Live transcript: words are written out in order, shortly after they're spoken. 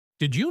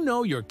Did you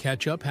know your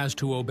ketchup has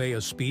to obey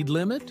a speed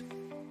limit?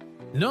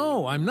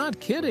 No, I'm not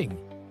kidding.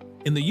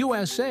 In the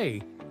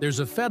USA, there's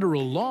a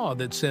federal law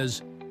that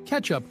says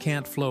ketchup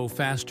can't flow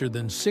faster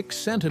than 6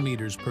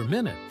 centimeters per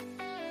minute.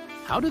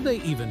 How do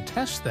they even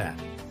test that?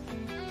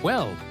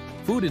 Well,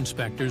 food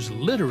inspectors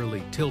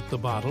literally tilt the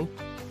bottle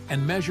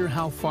and measure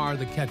how far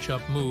the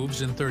ketchup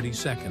moves in 30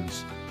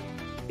 seconds.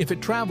 If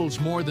it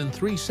travels more than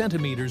 3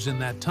 centimeters in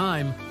that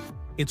time,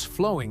 it's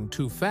flowing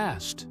too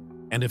fast.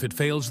 And if it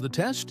fails the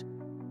test,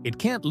 it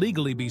can't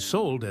legally be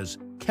sold as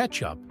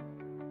ketchup.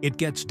 It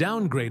gets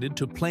downgraded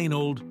to plain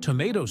old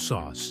tomato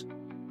sauce.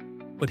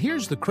 But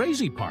here's the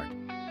crazy part.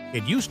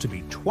 It used to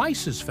be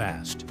twice as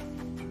fast.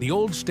 The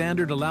old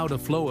standard allowed a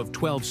flow of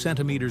 12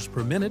 centimeters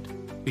per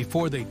minute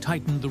before they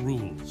tightened the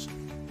rules.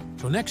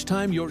 So next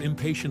time you're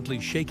impatiently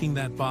shaking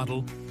that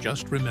bottle,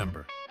 just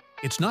remember,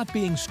 it's not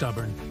being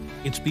stubborn,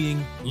 it's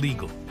being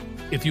legal.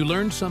 If you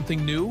learned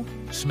something new,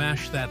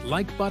 smash that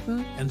like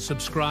button and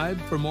subscribe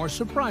for more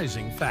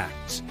surprising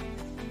facts.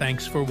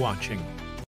 Thanks for watching.